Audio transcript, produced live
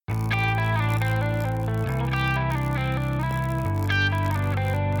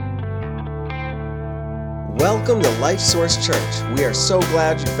Welcome to Life Source Church. We are so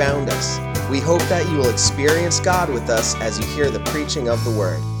glad you found us. We hope that you will experience God with us as you hear the preaching of the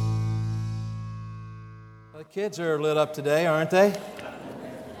Word. The kids are lit up today, aren't they?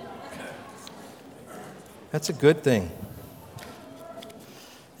 That's a good thing.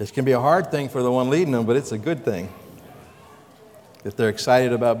 This can be a hard thing for the one leading them, but it's a good thing if they're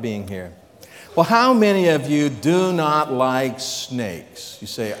excited about being here. Well, how many of you do not like snakes? You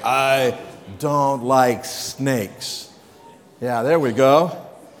say, I don't like snakes. Yeah, there we go.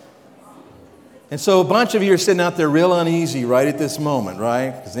 And so a bunch of you are sitting out there real uneasy right at this moment,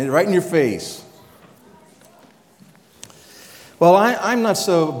 right? Because they're right in your face. Well, I'm not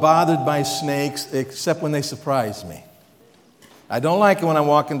so bothered by snakes except when they surprise me. I don't like it when I'm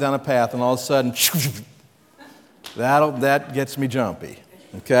walking down a path and all of a sudden, that gets me jumpy,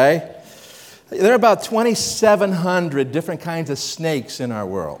 okay? There are about 2,700 different kinds of snakes in our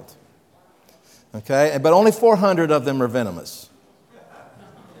world, okay? But only 400 of them are venomous.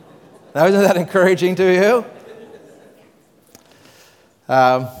 Now, isn't that encouraging to you?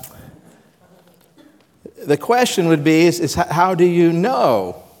 The question would be, is how do you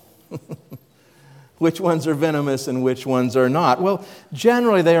know which ones are venomous and which ones are not? Well,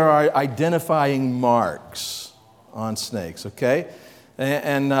 generally there are identifying marks on snakes, okay?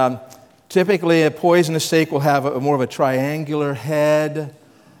 And typically a poisonous snake will have more of a triangular head.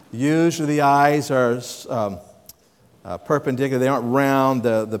 Usually the eyes are perpendicular. They aren't round.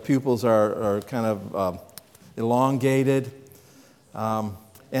 The pupils are kind of elongated.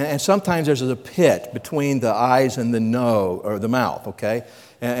 And sometimes there's a pit between the eyes and the nose, or the mouth, okay?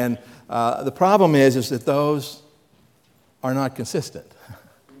 And the problem is that those are not consistent.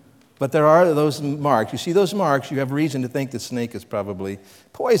 But there are those marks. You see those marks, you have reason to think the snake is probably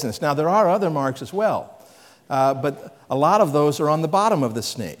poisonous. Now, there are other marks as well. But a lot of those are on the bottom of the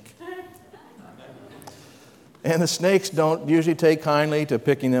snake. And the snakes don't usually take kindly to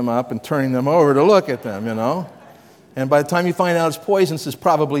picking them up and turning them over to look at them, you know. And by the time you find out it's poisonous, it's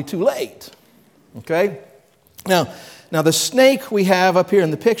probably too late. Okay? Now the snake we have up here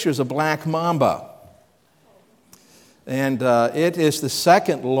in the picture is a black mamba. And it is the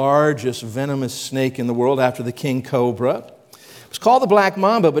second largest venomous snake in the world after the king cobra. It's called the black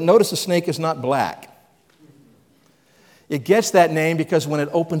mamba, but notice the snake is not black. It gets that name because when it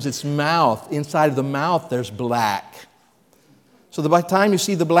opens its mouth, inside of the mouth there's black. So by the time you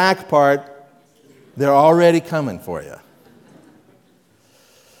see the black part, they're already coming for you.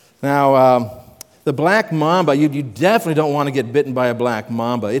 Now, the black mamba, you definitely don't want to get bitten by a black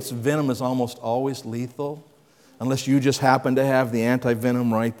mamba. Its venom is almost always lethal, unless you just happen to have the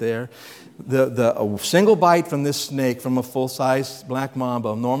anti-venom right there. A single bite from this snake, from a full-size black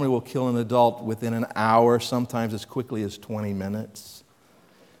mamba, normally will kill an adult within an hour, sometimes as quickly as 20 minutes,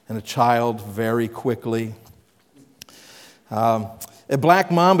 and a child very quickly. Black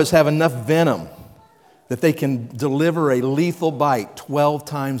mambas have enough venom that they can deliver a lethal bite 12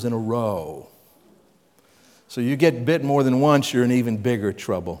 times in a row. So you get bit more than once, you're in even bigger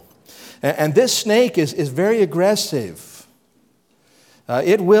trouble. And this snake is very aggressive.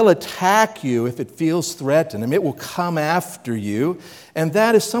 It will attack you if it feels threatened. I mean, it will come after you. And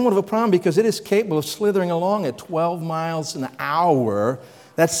that is somewhat of a problem because it is capable of slithering along at 12 miles an hour.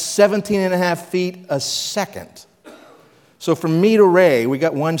 That's 17 and a half feet a second. So from me to Ray, we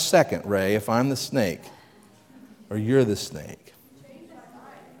got 1 second, Ray, if I'm the snake. Or you're the snake.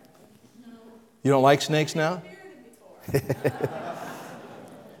 You don't like snakes now?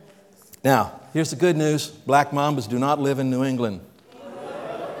 Now, here's the good news. Black mambas do not live in New England.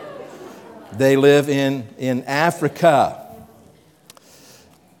 They live in Africa.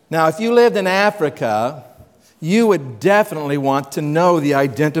 Now, if you lived in Africa, you would definitely want to know the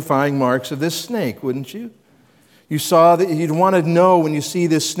identifying marks of this snake, wouldn't you? You'd want to know when you see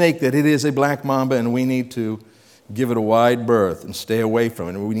this snake that it is a black mamba and we need to give it a wide berth and stay away from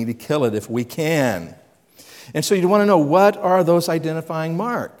it. And we need to kill it if we can. And so you'd want to know, what are those identifying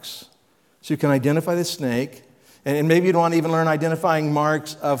marks? So you can identify the snake, and maybe you'd want to even learn identifying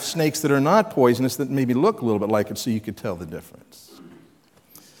marks of snakes that are not poisonous that maybe look a little bit like it so you could tell the difference.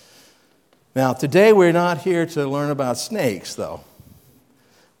 Now, today we're not here to learn about snakes, though.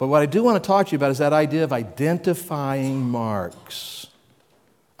 But what I do want to talk to you about is that idea of identifying marks.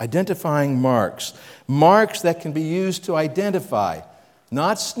 Identifying marks. Marks that can be used to identify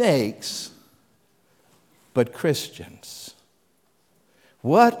not snakes, but Christians.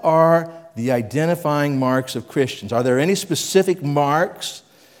 What are the identifying marks of Christians? Are there any specific marks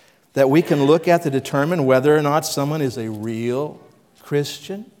that we can look at to determine whether or not someone is a real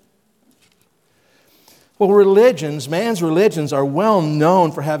Christian? Well, man's religions are well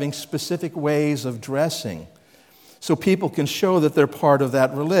known for having specific ways of dressing. so people can show that they're part of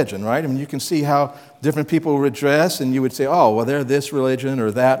that religion, right? I mean, you can see how different people would dress, and you would say, oh, well, they're this religion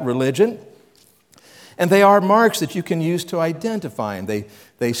or that religion. And they are marks that you can use to identify them.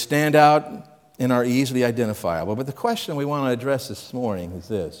 They stand out and are easily identifiable. But the question we want to address this morning is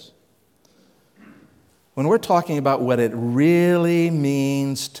this. When we're talking about what it really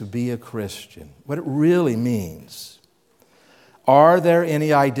means to be a Christian, what it really means, are there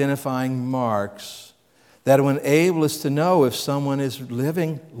any identifying marks that will enable us to know if someone is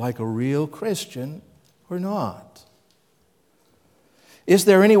living like a real Christian or not? Is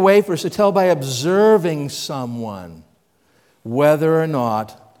there any way for us to tell by observing someone whether or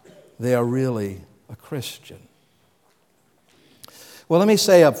not they are really a Christian? Well, let me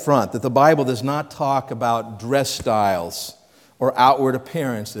say up front that the Bible does not talk about dress styles or outward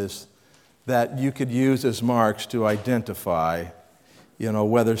appearances that you could use as marks to identify,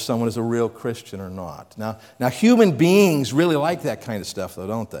 whether someone is a real Christian or not. Now, human beings really like that kind of stuff, though,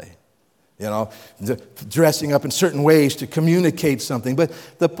 don't they? Dressing up in certain ways to communicate something. But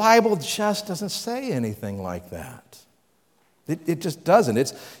the Bible just doesn't say anything like that. It just doesn't.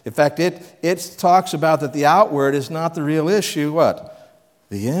 In fact, it talks about that the outward is not the real issue. What?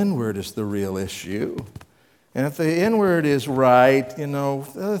 The inward is the real issue. And if the inward is right, the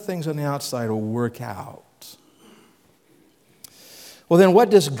other things on the outside will work out. Well, then what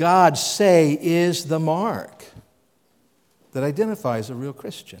does God say is the mark that identifies a real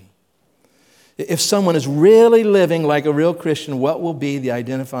Christian? If someone is really living like a real Christian, what will be the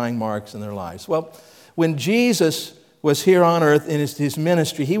identifying marks in their lives? Well, when Jesus was here on earth in his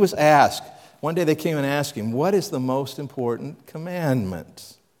ministry, he was asked, one day they came and asked him, what is the most important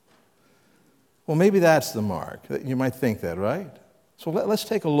commandment? Well, maybe that's the mark. You might think that, right? So let's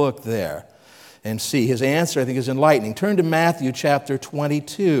take a look there and see. His answer, I think, is enlightening. Turn to Matthew chapter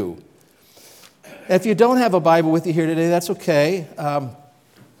 22. If you don't have a Bible with you here today, that's okay.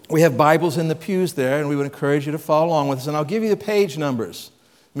 We have Bibles in the pews there, and we would encourage you to follow along with us. And I'll give you the page numbers.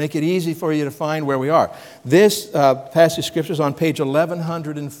 Make it easy for you to find where we are. This passage of Scripture is on page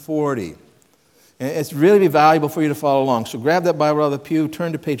 1140. And it's really valuable for you to follow along. So grab that Bible out of the pew,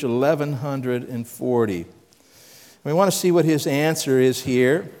 turn to page 1140. We want to see what his answer is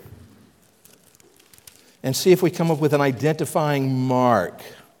here and see if we come up with an identifying mark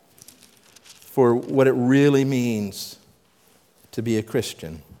for what it really means to be a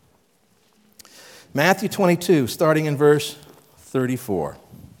Christian. Matthew 22, starting in verse 34. It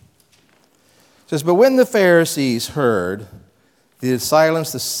says, but when the Pharisees heard, they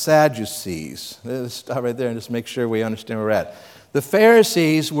silenced the Sadducees. Let's stop right there and just make sure we understand where we're at. The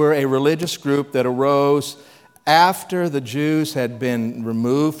Pharisees were a religious group that arose after the Jews had been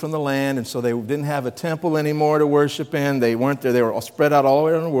removed from the land, and so they didn't have a temple anymore to worship in. They weren't there. They were all spread out all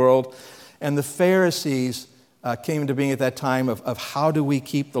around the world. And the Pharisees came into being at that time of how do we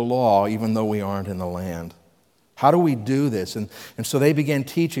keep the law even though we aren't in the land? How do we do this? And so they began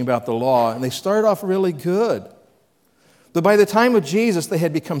teaching about the law, and they started off really good. But by the time of Jesus, they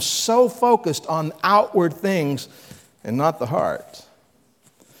had become so focused on outward things and not the heart.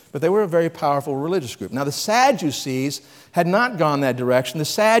 But they were a very powerful religious group. Now, the Sadducees had not gone that direction. The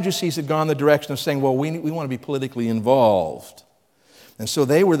Sadducees had gone the direction of saying, well, we want to be politically involved. And so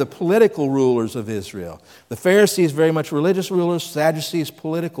they were the political rulers of Israel. The Pharisees, very much religious rulers, Sadducees,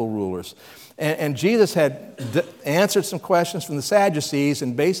 political rulers. And Jesus had answered some questions from the Sadducees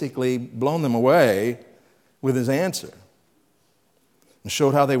and basically blown them away with his answer and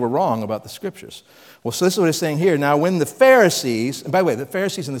showed how they were wrong about the Scriptures. Well, so this is what he's saying here. Now, when the Pharisees, and by the way, the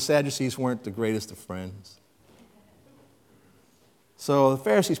Pharisees and the Sadducees weren't the greatest of friends. So the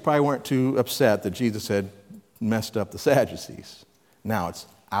Pharisees probably weren't too upset that Jesus had messed up the Sadducees. Now it's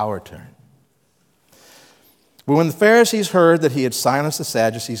our turn. But when the Pharisees heard that he had silenced the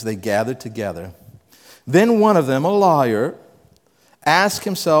Sadducees, they gathered together. Then one of them, a lawyer, asked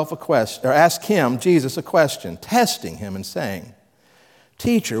him, Jesus, a question, testing him and saying,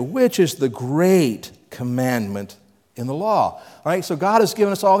 Teacher, which is the great commandment in the law? All right, so God has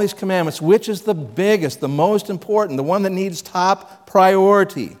given us all these commandments. Which is the biggest, the most important, the one that needs top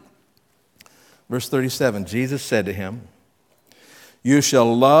priority? Verse 37, Jesus said to him, You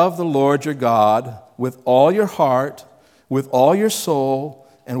shall love the Lord your God with all your heart, with all your soul,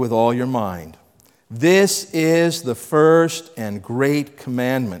 and with all your mind. This is the first and great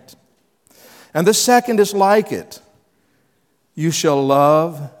commandment. And the second is like it. You shall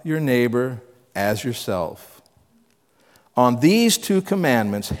love your neighbor as yourself. On these two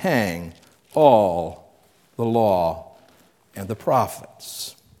commandments hang all the law and the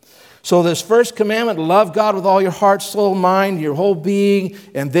prophets. So this first commandment, love God with all your heart, soul, mind, your whole being,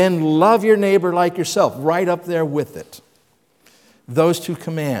 and then love your neighbor like yourself, right up there with it. Those two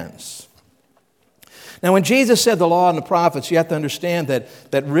commands. Now, when Jesus said the law and the prophets, you have to understand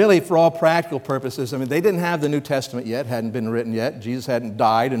that really, for all practical purposes, I mean, they didn't have the New Testament yet, hadn't been written yet. Jesus hadn't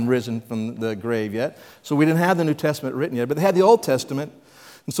died and risen from the grave yet. So we didn't have the New Testament written yet, but they had the Old Testament.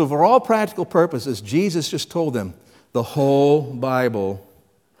 And so for all practical purposes, Jesus just told them the whole Bible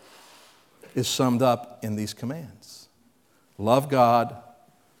is summed up in these commands. Love God,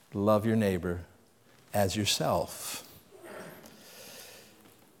 love your neighbor as yourself.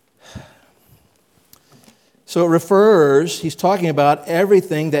 So it refers, he's talking about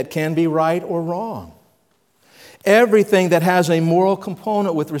everything that can be right or wrong. Everything that has a moral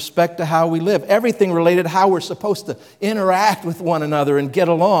component with respect to how we live. Everything related to how we're supposed to interact with one another and get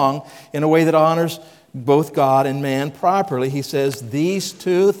along in a way that honors both God and man properly. He says these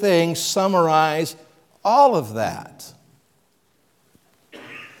two things summarize all of that.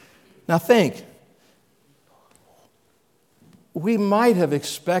 Now think, we might have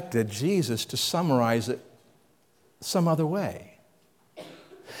expected Jesus to summarize it some other way.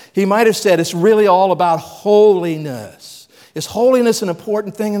 He might have said it's really all about holiness. Is holiness an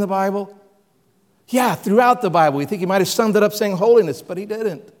important thing in the Bible? Yeah, throughout the Bible. We think he might have summed it up saying holiness, but he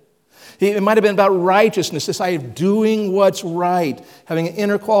didn't. It might have been about righteousness, this idea of doing what's right, having an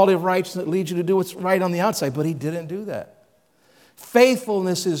inner quality of righteousness that leads you to do what's right on the outside, but he didn't do that.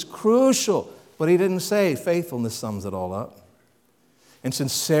 Faithfulness is crucial, but he didn't say faithfulness sums it all up. And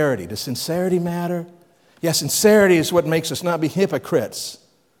sincerity. Does sincerity matter? Yes, sincerity is what makes us not be hypocrites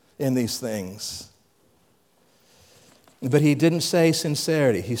in these things. But he didn't say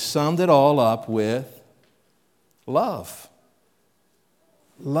sincerity. He summed it all up with love.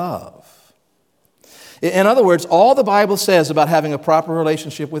 Love. In other words, all the Bible says about having a proper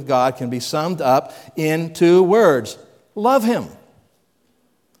relationship with God can be summed up in two words. Love Him.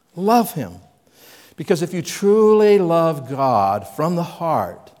 Love Him. Because if you truly love God from the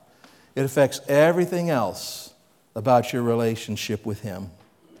heart, it affects everything else about your relationship with Him.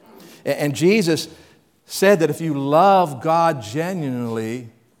 And Jesus said that if you love God genuinely,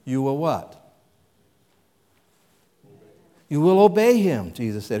 you will what? You will obey Him,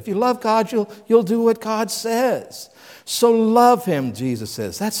 Jesus said. If you love God, you'll do what God says. So love Him, Jesus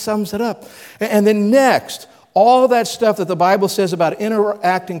says. That sums it up. And then next, all that stuff that the Bible says about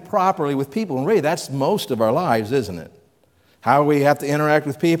interacting properly with people, and really that's most of our lives, isn't it? How we have to interact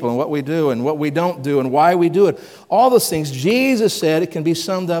with people and what we do and what we don't do and why we do it. All those things, Jesus said, it can be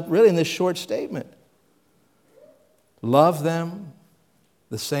summed up really in this short statement. Love them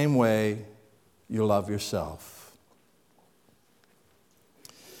the same way you love yourself.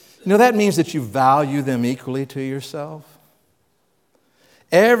 You know, that means that you value them equally to yourself.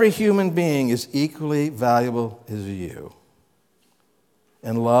 Every human being is equally valuable as you.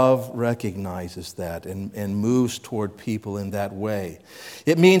 And love recognizes that and moves toward people in that way.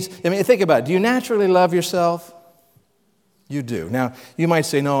 It means, think about it. Do you naturally love yourself? You do. Now, you might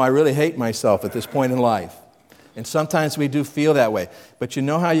say, no, I really hate myself at this point in life. And sometimes we do feel that way. But you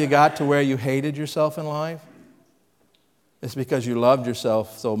know how you got to where you hated yourself in life? It's because you loved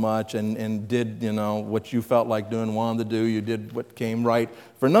yourself so much and did, what you felt like doing, wanted to do. You did what came right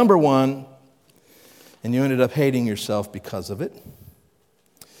for number one, and you ended up hating yourself because of it.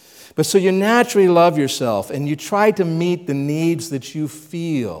 But so you naturally love yourself, and you try to meet the needs that you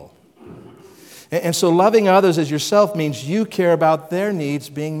feel. And so loving others as yourself means you care about their needs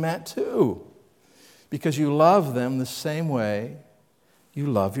being met too, because you love them the same way you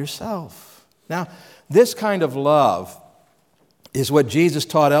love yourself. Now, this kind of love is what Jesus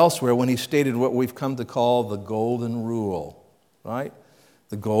taught elsewhere when he stated what we've come to call the golden rule, right?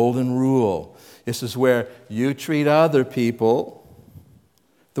 The golden rule. This is where you treat other people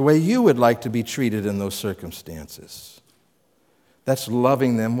the way you would like to be treated in those circumstances. That's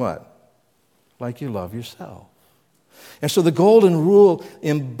loving them what? Like you love yourself. And so the golden rule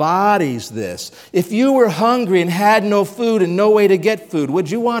embodies this. If you were hungry and had no food and no way to get food, would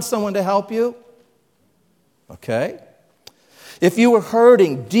you want someone to help you? Okay. If you were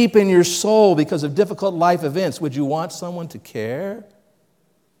hurting deep in your soul because of difficult life events, would you want someone to care?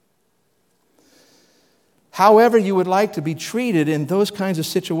 However you would like to be treated in those kinds of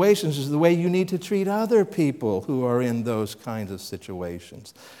situations is the way you need to treat other people who are in those kinds of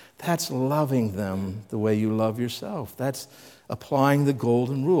situations. That's loving them the way you love yourself. That's applying the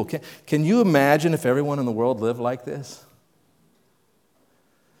golden rule. Can you imagine if everyone in the world lived like this?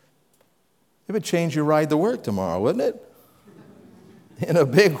 It would change your ride to work tomorrow, wouldn't it? In a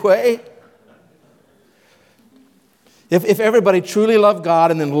big way. If everybody truly loved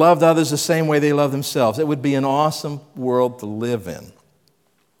God and then loved others the same way they love themselves, it would be an awesome world to live in.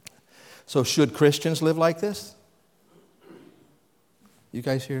 So should Christians live like this? You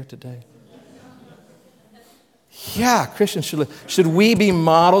guys here today? Yeah, Christians should live. Should we be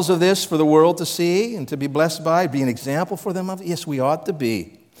models of this for the world to see and to be blessed by, be an example for them of? Yes, we ought to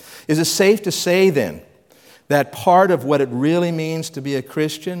be. Is it safe to say then that part of what it really means to be a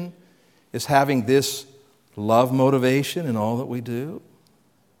Christian is having this love motivation in all that we do?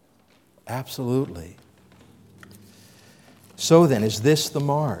 Absolutely. So then, is this the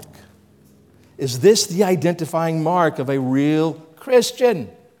mark? Is this the identifying mark of a real Christian?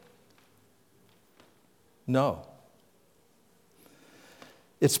 No.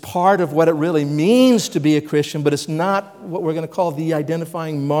 It's part of what it really means to be a Christian, but it's not what we're going to call the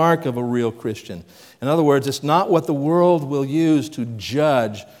identifying mark of a real Christian. In other words, it's not what the world will use to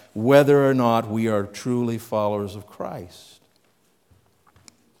judge whether or not we are truly followers of Christ.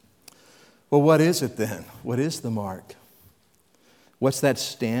 Well, what is it then? What is the mark? What's that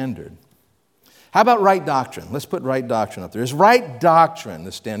standard? How about right doctrine? Let's put right doctrine up there. Is right doctrine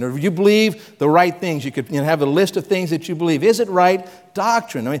the standard? If you believe the right things, you could have a list of things that you believe. Is it right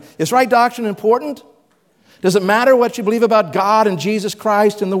doctrine? I mean, is right doctrine important? Does it matter what you believe about God and Jesus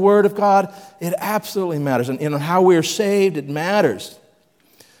Christ and the Word of God? It absolutely matters. And how we are saved, it matters.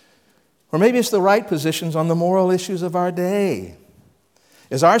 Or maybe it's the right positions on the moral issues of our day.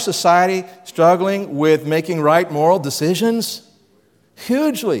 Is our society struggling with making right moral decisions?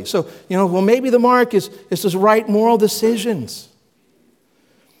 Hugely. So, well, maybe the mark is those right moral decisions.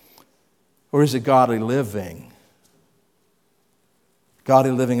 Or is it godly living?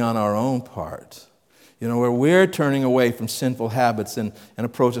 Godly living on our own part. Where we're turning away from sinful habits and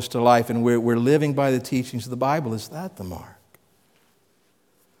approaches to life, and we're living by the teachings of the Bible. Is that the mark?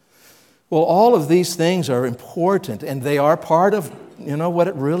 Well, all of these things are important, and they are part of, what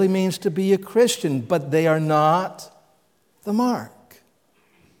it really means to be a Christian, but they are not the mark.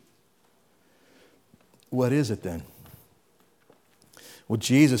 What is it then? Well,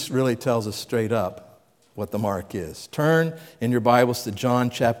 Jesus really tells us straight up what the mark is. Turn in your Bibles to John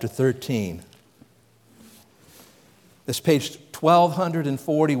chapter 13. This page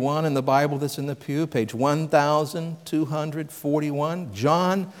 1241 in the Bible that's in the pew, page 1241,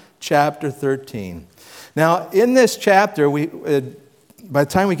 John chapter 13. Now, in this chapter, by the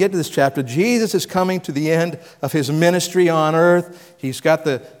time we get to this chapter, Jesus is coming to the end of his ministry on earth. He's got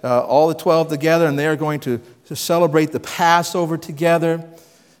all the 12 together, and they're going to celebrate the Passover together.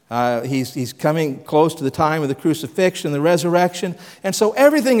 He's coming close to the time of the crucifixion, the resurrection. And so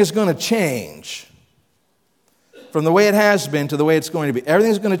everything is going to change from the way it has been to the way it's going to be.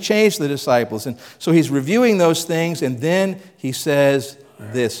 Everything's going to change for the disciples. And so he's reviewing those things, and then he says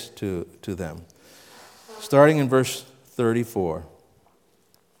this to them. Starting in verse 34.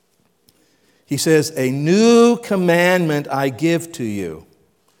 He says, "A new commandment I give to you,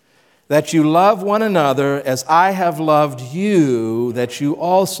 that you love one another as I have loved you, that you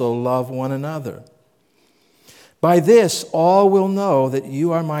also love one another. By this all will know that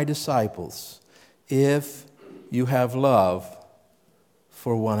you are my disciples, if you have love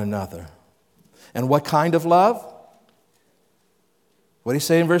for one another." And what kind of love? What did he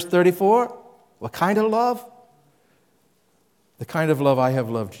say in verse 34? What kind of love? The kind of love I have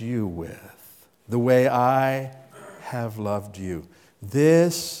loved you with. The way I have loved you.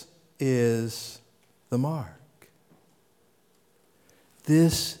 This is the mark.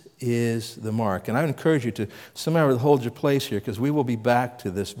 This is the mark. And I would encourage you to somehow hold your place here, because we will be back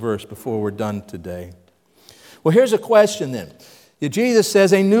to this verse before we're done today. Well, here's a question then. Jesus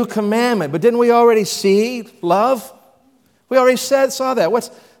says a new commandment, but didn't we already see love? We already saw that.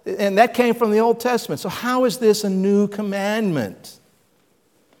 And that came from the Old Testament. So how is this a new commandment?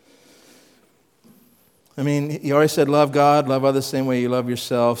 I mean, he already said love God, love others the same way you love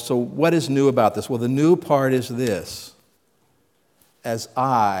yourself. So what is new about this? Well, the new part is this: as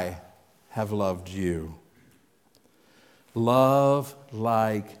I have loved you. Love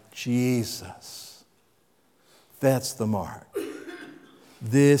like Jesus. That's the mark.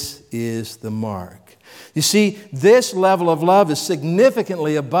 This is the mark. You see, this level of love is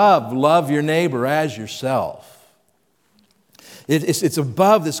significantly above love your neighbor as yourself. It's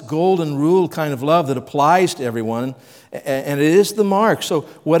above this golden rule kind of love that applies to everyone, and it is the mark. So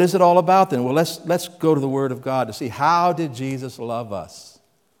what is it all about then? Well, let's go to the Word of God to see, how did Jesus love us?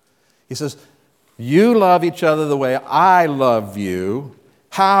 He says, you love each other the way I love you.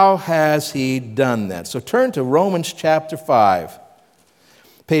 How has he done that? So turn to Romans chapter 5,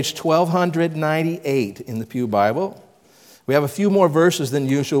 page 1298 in the Pew Bible. We have a few more verses than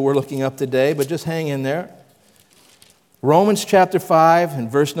usual we're looking up today, but just hang in there. Romans chapter 5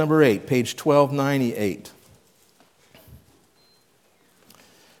 and verse number 8, page 1298.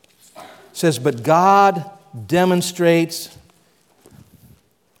 Says, but God demonstrates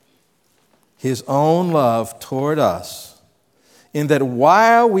His own love toward us in that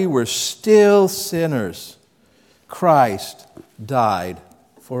while we were still sinners, Christ died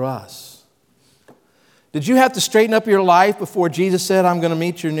for us. Did you have to straighten up your life before Jesus said, I'm going to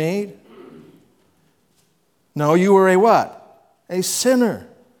meet your need? No, you were a what? A sinner.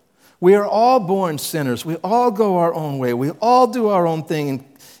 We are all born sinners. We all go our own way. We all do our own thing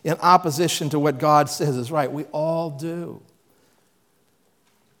in opposition to what God says is right. We all do.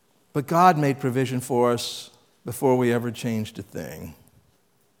 But God made provision for us before we ever changed a thing.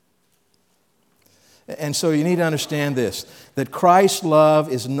 And so you need to understand this, that Christ's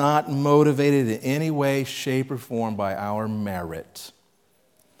love is not motivated in any way, shape, or form by our merit.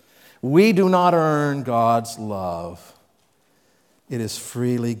 We do not earn God's love. It is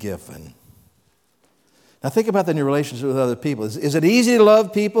freely given. Now think about that in your relationship with other people. Is it easy to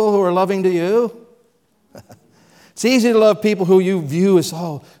love people who are loving to you? It's easy to love people who you view as,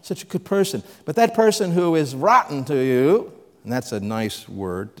 oh, such a good person. But that person who is rotten to you, and that's a nice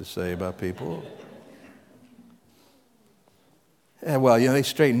word to say about people. Yeah, well, they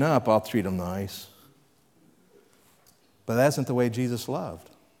straighten up, I'll treat them nice. But that isn't the way Jesus loved.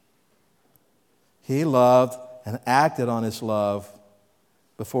 He loved and acted on His love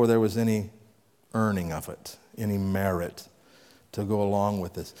before there was any earning of it, any merit to go along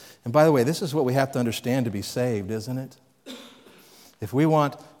with this. And by the way, this is what we have to understand to be saved, isn't it? If we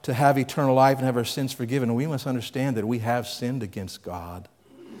want to have eternal life and have our sins forgiven, we must understand that we have sinned against God,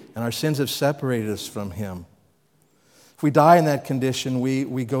 and our sins have separated us from Him. If we die in that condition,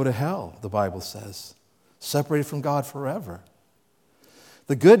 we go to hell, the Bible says, separated from God forever.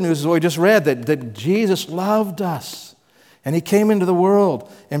 The good news is what we just read, that Jesus loved us, and He came into the world,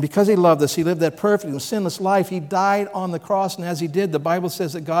 and because He loved us, He lived that perfect and sinless life. He died on the cross, and as He did, the Bible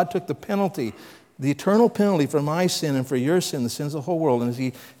says that God took the penalty, the eternal penalty for my sin and for your sin, the sins of the whole world, and as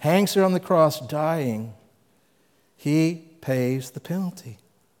He hangs there on the cross dying, He pays the penalty,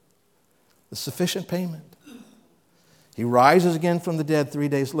 the sufficient payment. He rises again from the dead 3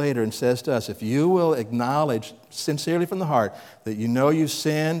 days later and says to us, if you will acknowledge sincerely from the heart that you know you've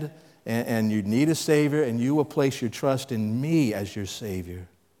sinned and you need a Savior, and you will place your trust in me as your Savior,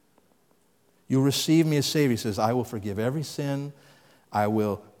 you'll receive me as Savior. He says, I will forgive every sin, I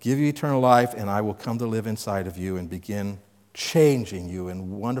will give you eternal life, and I will come to live inside of you and begin changing you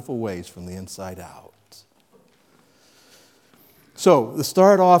in wonderful ways from the inside out. So, to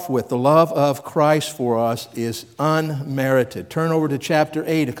start off with, the love of Christ for us is unmerited. Turn over to chapter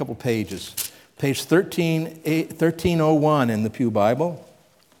 8, a couple pages. Page 1301 in the Pew Bible.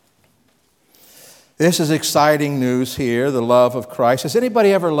 This is exciting news here, the love of Christ. Has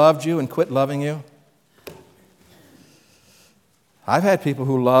anybody ever loved you and quit loving you? I've had people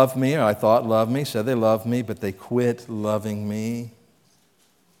who loved me, or I thought loved me, said they loved me, but they quit loving me.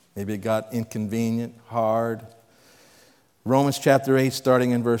 Maybe it got inconvenient, hard. Romans chapter 8, starting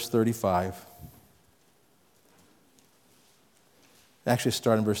in verse 35. Actually,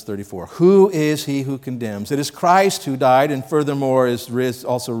 start in verse 34. Who is he who condemns? It is Christ who died and furthermore is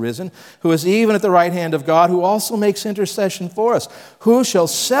also risen, who is even at the right hand of God, who also makes intercession for us. Who shall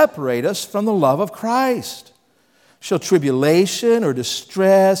separate us from the love of Christ? Shall tribulation or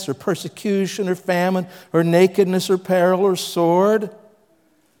distress or persecution or famine or nakedness or peril or sword?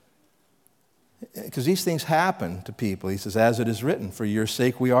 Because these things happen to people. He says, as it is written, for your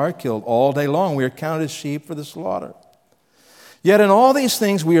sake we are killed all day long. We are counted as sheep for the slaughter. Yet in all these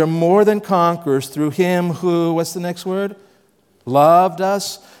things we are more than conquerors through Him who, what's the next word? Loved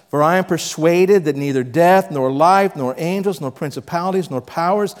us. For I am persuaded that neither death, nor life, nor angels, nor principalities, nor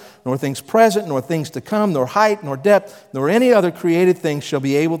powers, nor things present, nor things to come, nor height, nor depth, nor any other created thing shall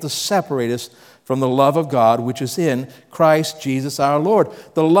be able to separate us from the love of God which is in Christ Jesus our Lord.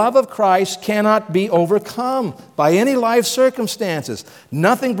 The love of Christ cannot be overcome by any life circumstances.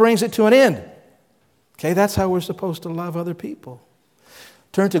 Nothing brings it to an end. Okay, that's how we're supposed to love other people.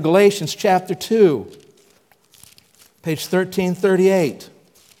 Turn to Galatians chapter 2, page 1338.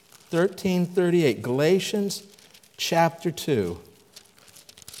 1338, Galatians chapter 2.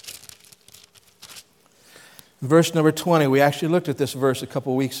 Verse number 20, we actually looked at this verse a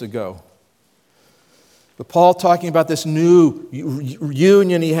couple weeks ago. But Paul, talking about this new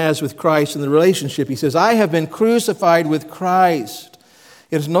union he has with Christ in the relationship, he says, I have been crucified with Christ.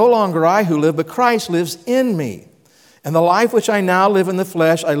 It is no longer I who live, but Christ lives in me. And the life which I now live in the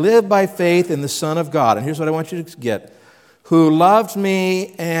flesh, I live by faith in the Son of God. And here's what I want you to get. Who loved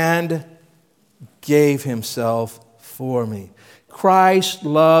me and gave Himself for me. Christ's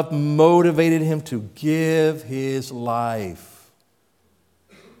love motivated him to give his life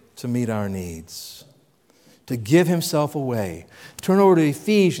to meet our needs, to give himself away. Turn over to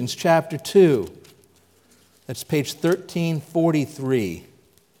Ephesians chapter 2. That's page 1343.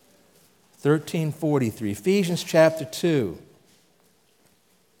 1343. Ephesians chapter 2.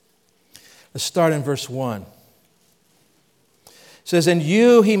 Let's start in verse 1. It says, "And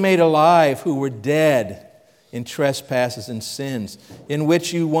you he made alive who were dead in trespasses and sins, in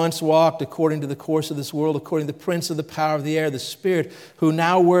which you once walked according to the course of this world, according to the prince of the power of the air, the spirit, who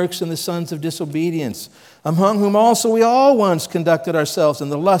now works in the sons of disobedience, among whom also we all once conducted ourselves in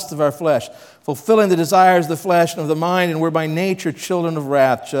the lust of our flesh, fulfilling the desires of the flesh and of the mind, and were by nature children of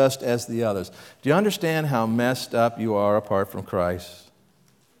wrath, just as the others." Do you understand how messed up you are apart from Christ?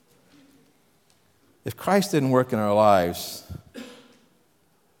 If Christ didn't work in our lives,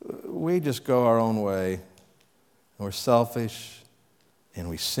 we just go our own way. And we're selfish, and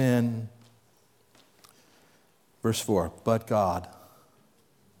we sin. Verse 4, But God,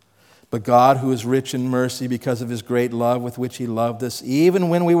 who is rich in mercy because of his great love with which he loved us, even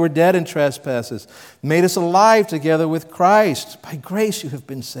when we were dead in trespasses, made us alive together with Christ. By grace you have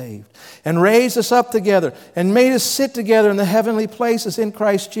been saved, and raised us up together, and made us sit together in the heavenly places in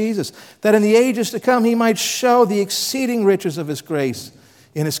Christ Jesus, that in the ages to come he might show the exceeding riches of his grace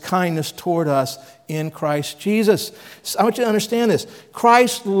in his kindness toward us in Christ Jesus. So I want you to understand this.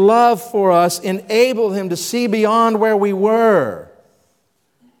 Christ's love for us enabled him to see beyond where we were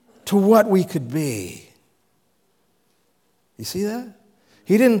to what we could be. You see that?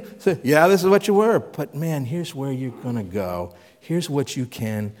 He didn't say, yeah, this is what you were, but man, here's where you're going to go. Here's what you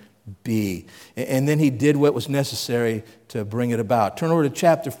can be. And then he did what was necessary to bring it about. Turn over to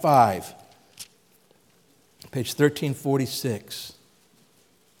chapter 5, page 1346.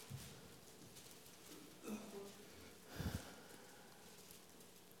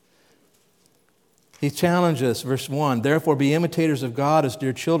 He challenges us, verse 1, "Therefore be imitators of God as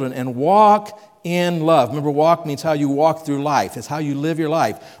dear children, and walk in love." Remember, walk means how you walk through life. It's how you live your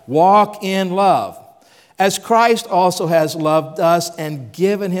life. Walk in love. "As Christ also has loved us and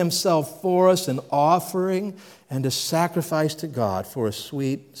given himself for us, an offering and a sacrifice to God for a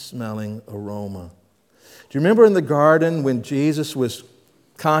sweet-smelling aroma." Do you remember in the garden when Jesus was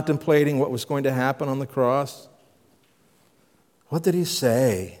contemplating what was going to happen on the cross? What did he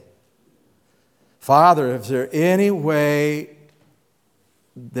say? "Father, is there any way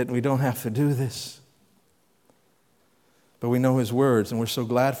that we don't have to do this?" But we know his words, and we're so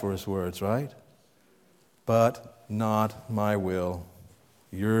glad for his words, right? "But not my will,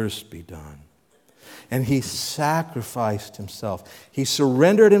 yours be done." And he sacrificed himself. He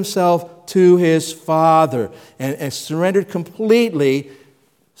surrendered himself to his Father and surrendered completely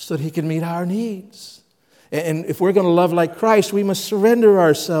so that he could meet our needs. And if we're going to love like Christ, we must surrender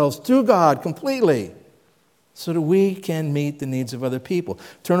ourselves to God completely so that we can meet the needs of other people.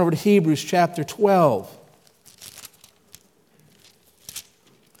 Turn over to Hebrews chapter 12.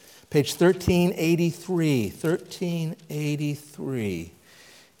 Page 1383. 1383.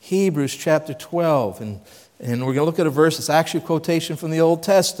 Hebrews chapter 12. And we're going to look at a verse that's actually a quotation from the Old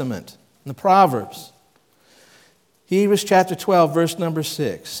Testament, in the Proverbs. Hebrews chapter 12, verse number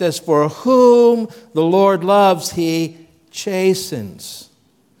 6 says, "For whom the Lord loves, he chastens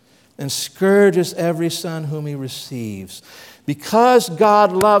and scourges every son whom he receives." Because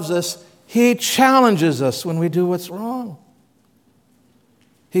God loves us, he challenges us when we do what's wrong.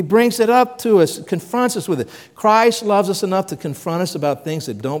 He brings it up to us, confronts us with it. Christ loves us enough to confront us about things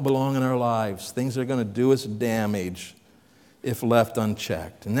that don't belong in our lives, things that are going to do us damage if left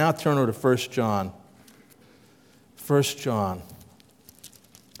unchecked. And now turn over to 1 John. 1 John,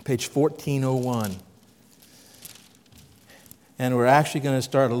 page 1401. And we're actually going to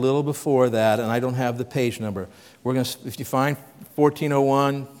start a little before that, and I don't have the page number. We're going to, if you find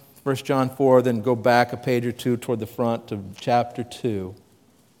 1401, 1 John 4, then go back a page or two toward the front to chapter 2.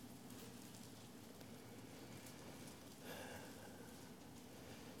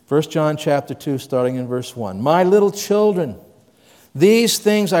 First John chapter 2, starting in verse 1. "My little children, these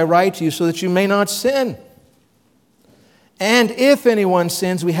things I write to you so that you may not sin. And if anyone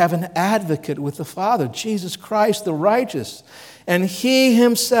sins, we have an advocate with the Father, Jesus Christ the righteous. And he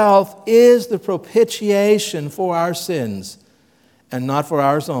himself is the propitiation for our sins, and not for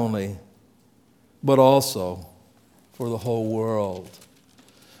ours only, but also for the whole world."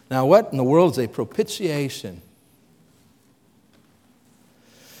 Now, what in the world is a propitiation?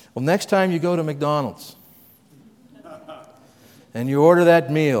 Well, next time you go to McDonald's and you order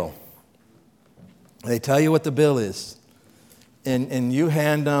that meal, they tell you what the bill is. and you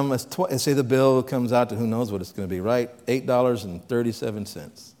hand them, say the bill comes out to who knows what it's going to be, right?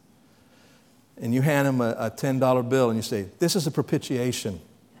 $8.37. And you hand them a $10 bill and you say, this is a propitiation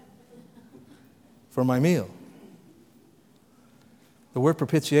for my meal. The word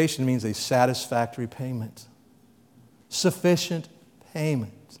propitiation means a satisfactory payment, sufficient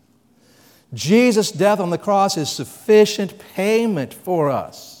payment. Jesus' death on the cross is sufficient payment for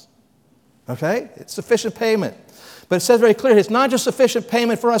us. Okay? It's sufficient payment. But it says very clearly, it's not just sufficient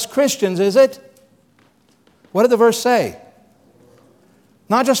payment for us Christians, is it? What did the verse say?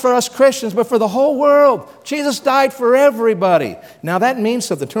 Not just for us Christians, but for the whole world. Jesus died for everybody. Now that means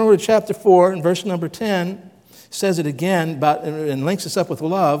something. Turn over to chapter 4 and verse number 10. It says it again and links this up with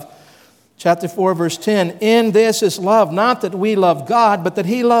love. Chapter 4, verse 10. In this is love, not that we love God, but that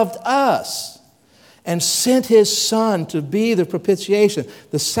He loved us and sent His Son to be the propitiation,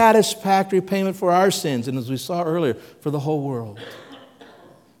 the satisfactory payment for our sins, and as we saw earlier, for the whole world.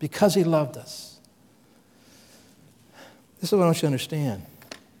 Because He loved us. This is what I want you to understand.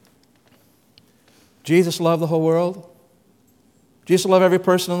 Jesus loved the whole world. Jesus loved every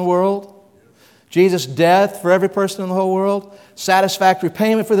person in the world. Jesus' death for every person in the whole world. Satisfactory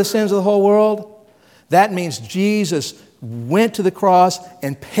payment for the sins of the whole world. That means Jesus went to the cross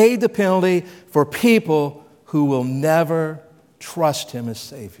and paid the penalty for people who will never trust Him as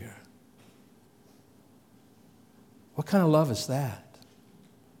Savior. What kind of love is that?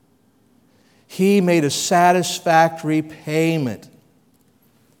 He made a satisfactory payment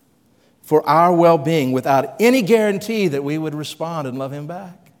for our well-being without any guarantee that we would respond and love Him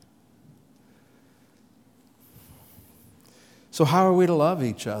back. So how are we to love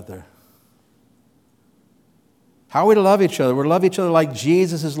each other? How are we to love each other? We're to love each other like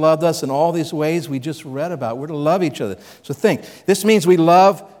Jesus has loved us in all these ways we just read about. We're to love each other. So think, this means we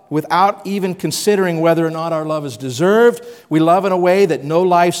love without even considering whether or not our love is deserved. We love in a way that no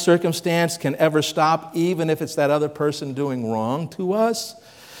life circumstance can ever stop, even if it's that other person doing wrong to us.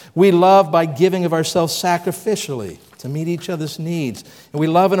 We love by giving of ourselves sacrificially to meet each other's needs. And we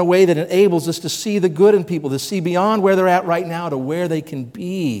love in a way that enables us to see the good in people, to see beyond where they're at right now to where they can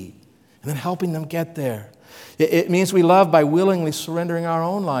be, and then helping them get there. It means we love by willingly surrendering our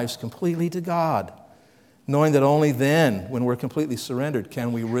own lives completely to God, knowing that only then, when we're completely surrendered,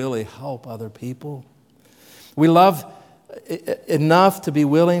 can we really help other people. We love enough to be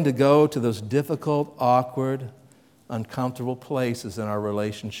willing to go to those difficult, awkward, uncomfortable places in our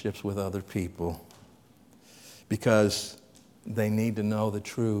relationships with other people because they need to know the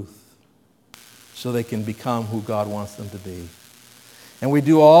truth so they can become who God wants them to be. And we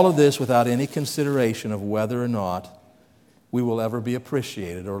do all of this without any consideration of whether or not we will ever be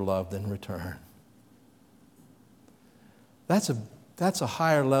appreciated or loved in return. That's a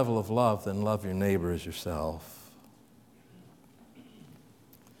higher level of love than love your neighbor as yourself.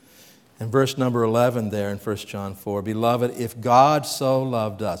 And verse number 11 there in 1 John 4, Beloved, if God so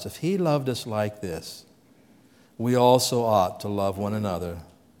loved us, if He loved us like this, we also ought to love one another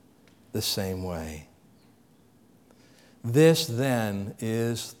the same way. This then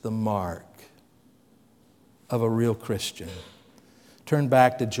is the mark of a real Christian. Turn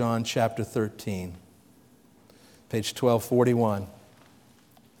back to John chapter 13, page 1241.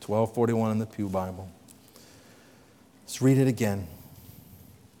 1241 in the Pew Bible. Let's read it again.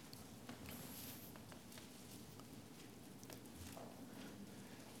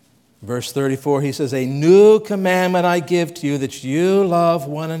 Verse 34, he says, A new commandment I give to you, that you love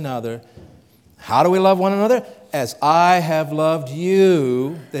one another. How do we love one another? As I have loved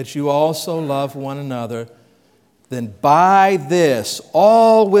you, that you also love one another. Then by this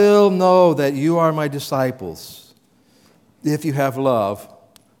all will know that you are my disciples, if you have love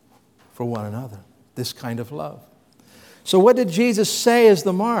for one another. This kind of love. So what did Jesus say is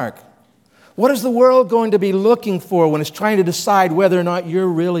the mark? What is the world going to be looking for when it's trying to decide whether or not you're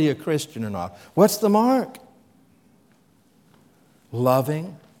really a Christian or not? What's the mark?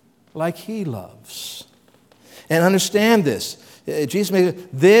 Loving like He loves. And understand this. Jesus made it,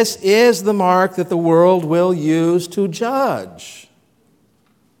 this is the mark that the world will use to judge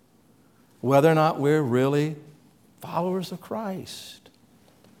whether or not we're really followers of Christ.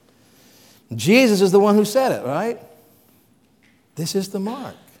 Jesus is the one who said it, right? This is the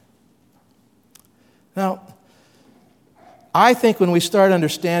mark. Now, I think when we start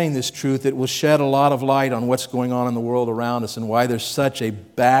understanding this truth, it will shed a lot of light on what's going on in the world around us and why there's such a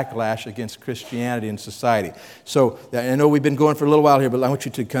backlash against Christianity in society. So, I know we've been going for a little while here, but I want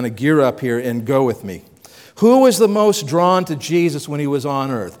you to kind of gear up here and go with me. Who was the most drawn to Jesus when He was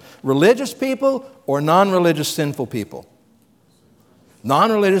on earth? Religious people or non-religious sinful people?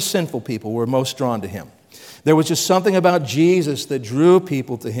 Non-religious sinful people were most drawn to Him. There was just something about Jesus that drew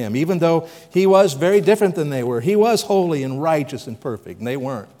people to him, even though he was very different than they were. He was holy and righteous and perfect, and they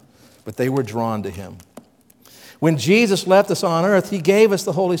weren't, but they were drawn to him. When Jesus left us on earth, he gave us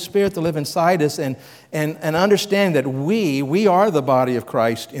the Holy Spirit to live inside us and understand that we are the body of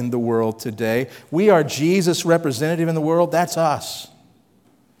Christ in the world today. We are Jesus' representative in the world. That's us.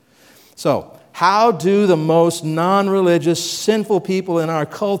 So, how do the most non-religious, sinful people in our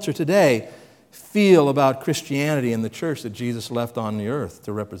culture today feel about Christianity and the church that Jesus left on the earth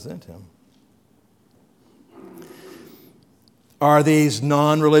to represent him? Are these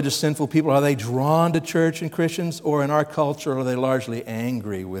non-religious, sinful people, are they drawn to church and Christians? Or in our culture, are they largely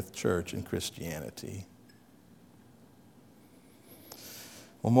angry with church and Christianity?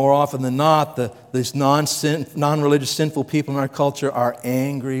 Well, more often than not, these non-religious, sinful people in our culture are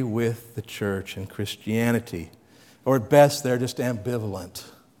angry with the church and Christianity. Or at best, they're just ambivalent.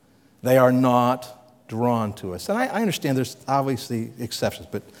 They are not drawn to us. And I understand there's obviously exceptions,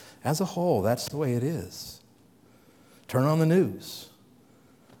 but as a whole, that's the way it is. Turn on the news.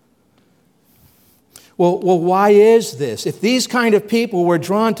 Well, why is this? If these kind of people were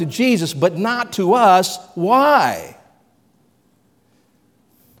drawn to Jesus but not to us, why?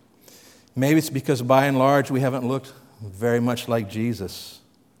 Maybe it's because by and large we haven't looked very much like Jesus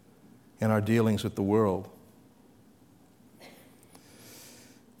in our dealings with the world.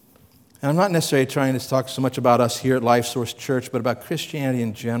 And I'm not necessarily trying to talk so much about us here at Life Source Church, but about Christianity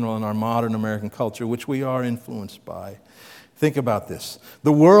in general in our modern American culture, which we are influenced by. Think about this.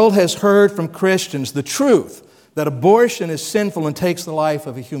 The world has heard from Christians the truth that abortion is sinful and takes the life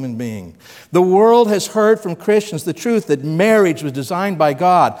of a human being. The world has heard from Christians the truth that marriage was designed by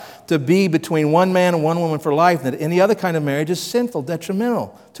God to be between one man and one woman for life, and that any other kind of marriage is sinful,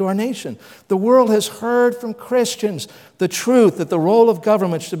 detrimental to our nation. The world has heard from Christians the truth that the role of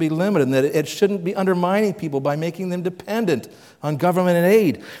government should be limited and that it shouldn't be undermining people by making them dependent on government and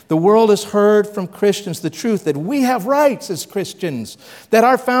aid. The world has heard from Christians the truth that we have rights as Christians, that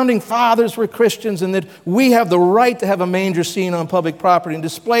our founding fathers were Christians, and that we have the right to have a manger scene on public property and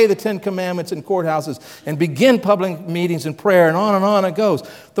display the Ten Commandments in courthouses and begin public meetings and prayer, and on it goes.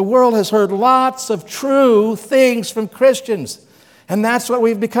 The world has heard lots of true things from Christians, and that's what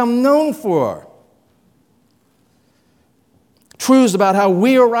we've become known for. Truths about how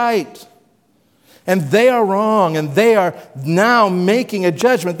we are right and they are wrong, and they are now making a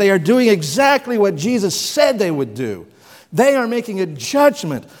judgment. They are doing exactly what Jesus said they would do. They are making a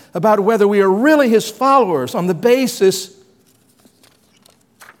judgment about whether we are really his followers on the basis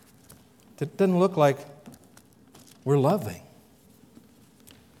that it doesn't look like we're loving.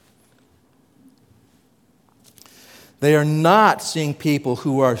 They are not seeing people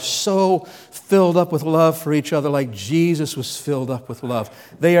who are so filled up with love for each other like Jesus was filled up with love.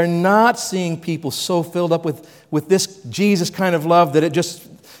 They are not seeing people so filled up with this Jesus kind of love that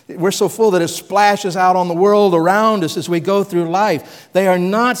we're so full that it splashes out on the world around us as we go through life. They are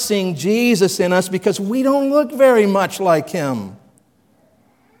not seeing Jesus in us because we don't look very much like him.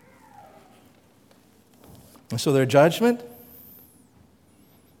 And so their judgment,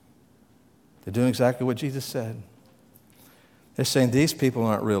 they're doing exactly what Jesus said. They're saying these people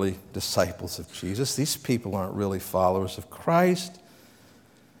aren't really disciples of Jesus. These people aren't really followers of Christ.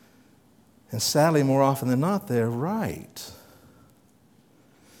 And sadly, more often than not, they're right.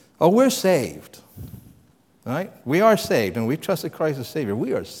 Oh, we're saved, right? We are saved, and we've trusted Christ as Savior.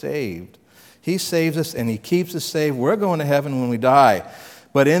 We are saved. He saves us, and he keeps us saved. We're going to heaven when we die.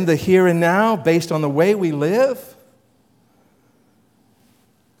 But in the here and now, based on the way we live,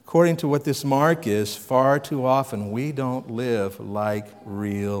 according to what this mark is, far too often we don't live like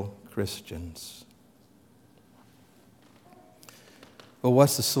real Christians. Well,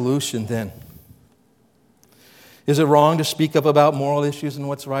 what's the solution then? Is it wrong to speak up about moral issues and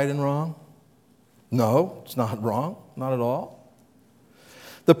what's right and wrong? No, it's not wrong, not at all.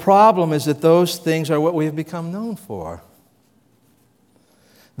 The problem is that those things are what we have become known for.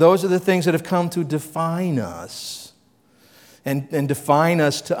 Those are the things that have come to define us and define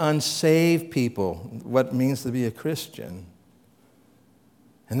us to unsaved people, what it means to be a Christian.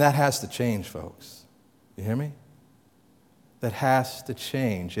 And that has to change, folks. You hear me? That has to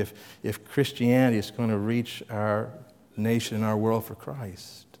change if Christianity is going to reach our nation and our world for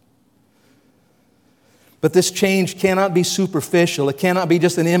Christ. But this change cannot be superficial. It cannot be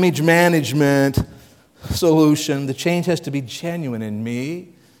just an image management solution. The change has to be genuine in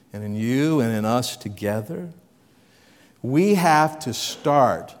me and in you and in us together. We have to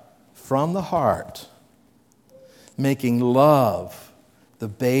start from the heart, making love the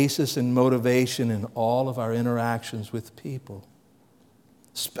basis and motivation in all of our interactions with people,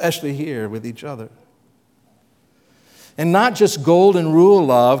 especially here with each other. And not just golden rule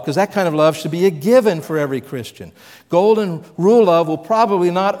love, because that kind of love should be a given for every Christian. Golden rule love will probably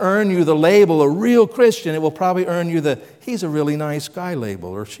not earn you the label a real Christian. It will probably earn you the he's a really nice guy label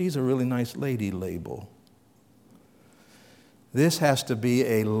or she's a really nice lady label. This has to be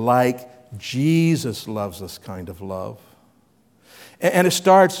a like Jesus loves us kind of love. And it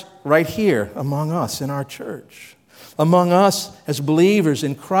starts right here among us in our church. Among us as believers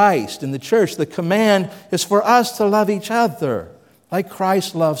in Christ, in the church, the command is for us to love each other like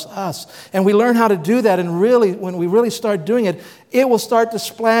Christ loves us. And we learn how to do that, and really, when we really start doing it, it will start to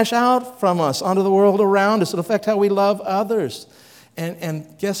splash out from us onto the world around us. It'll affect how we love others.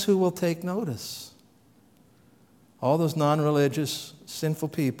 And guess who will take notice? All those non-religious, sinful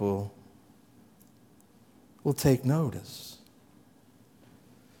people will take notice.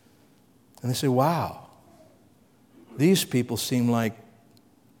 And they say, wow. These people seem like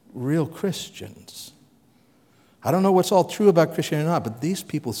real Christians. I don't know what's all true about Christianity or not, but these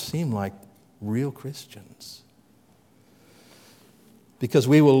people seem like real Christians. Because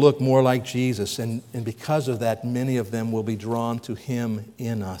we will look more like Jesus, and because of that, many of them will be drawn to Him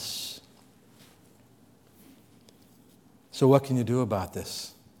in us. So what can you do about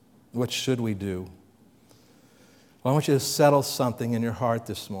this? What should we do? Well, I want you to settle something in your heart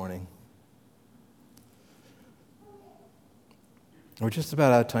this morning. We're just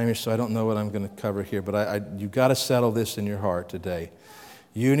about out of time here, so I don't know what I'm going to cover here, but you've got to settle this in your heart today.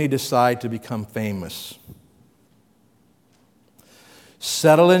 You need to decide to become famous.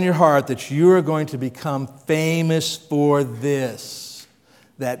 Settle in your heart that you are going to become famous for this,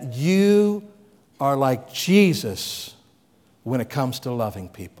 that you are like Jesus when it comes to loving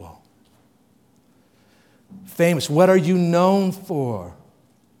people. Famous. What are you known for?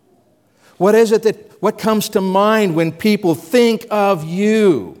 What is it what comes to mind when people think of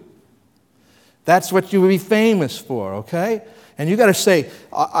you? That's what you will be famous for, okay? And you got to say,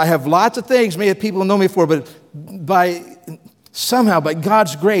 I have lots of things maybe people know me for, but by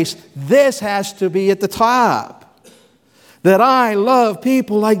God's grace, this has to be at the top. That I love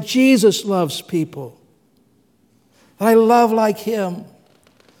people like Jesus loves people. That I love like Him.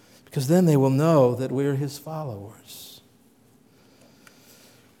 Because then they will know that we're His followers.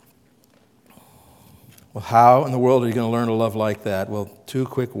 Well, how in the world are you going to learn to love like that? Well, two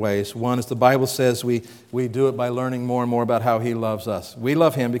quick ways. One is the Bible says we do it by learning more and more about how He loves us. We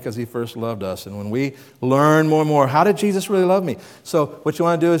love Him because He first loved us. And when we learn more and more, how did Jesus really love me? So what you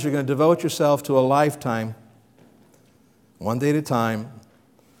want to do is you're going to devote yourself to a lifetime, one day at a time,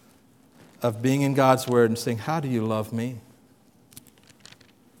 of being in God's Word and saying, how do you love me?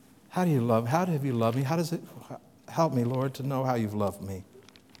 How have you loved me? How does it help me, Lord, to know how you've loved me?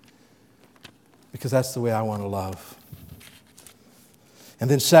 Because that's the way I want to love. And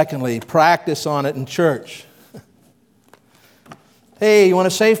then secondly, practice on it in church. Hey, you want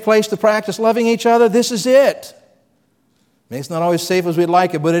a safe place to practice loving each other? This is it. Maybe it's not always safe as we'd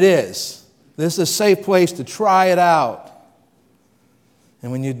like it, but it is. This is a safe place to try it out.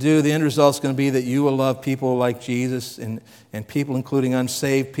 And when you do, the end result is going to be that you will love people like Jesus, and people, including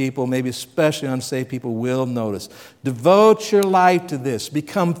unsaved people, maybe especially unsaved people, will notice. Devote your life to this.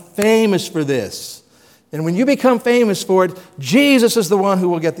 Become famous for this. And when you become famous for it, Jesus is the one who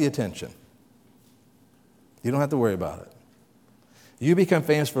will get the attention. You don't have to worry about it. You become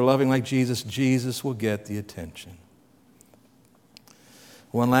famous for loving like Jesus, Jesus will get the attention.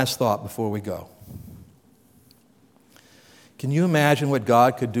 One last thought before we go. Can you imagine what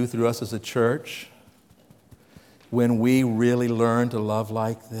God could do through us as a church when we really learn to love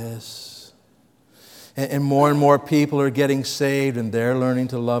like this? And more people are getting saved, and they're learning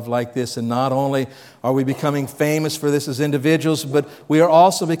to love like this. And not only are we becoming famous for this as individuals, but we are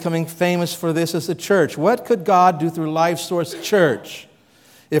also becoming famous for this as a church. What could God do through Life Source Church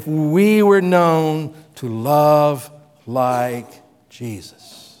if we were known to love like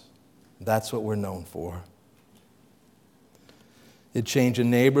Jesus? That's what we're known for. It'd change a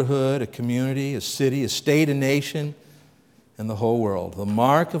neighborhood, a community, a city, a state, a nation, and the whole world. The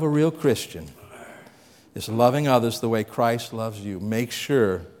mark of a real Christian is loving others the way Christ loves you. Make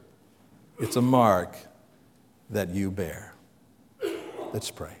sure it's a mark that you bear.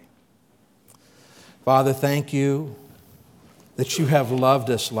 Let's pray. Father, thank you that you have loved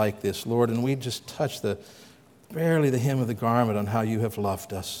us like this, Lord, and we just touch barely the hem of the garment on how you have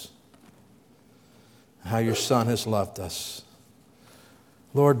loved us, how your Son has loved us.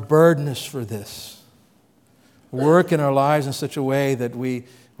 Lord, burden us for this. Work in our lives in such a way that we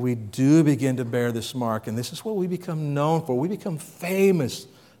do begin to bear this mark. And this is what we become known for. We become famous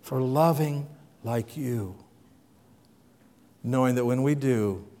for loving like you. Knowing that when we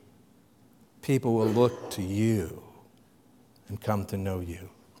do, people will look to you and come to know you.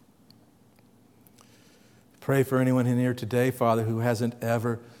 Pray for anyone in here today, Father, who hasn't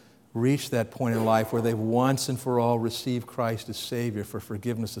ever reached that point in life where they've once and for all received Christ as Savior for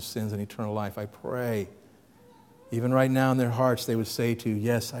forgiveness of sins and eternal life. I pray, even right now in their hearts, they would say to you,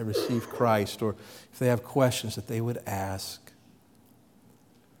 yes, I received Christ. Or if they have questions, that they would ask.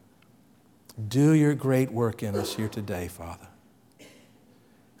 Do your great work in us here today, Father.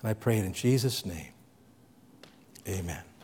 And I pray it in Jesus' name. Amen.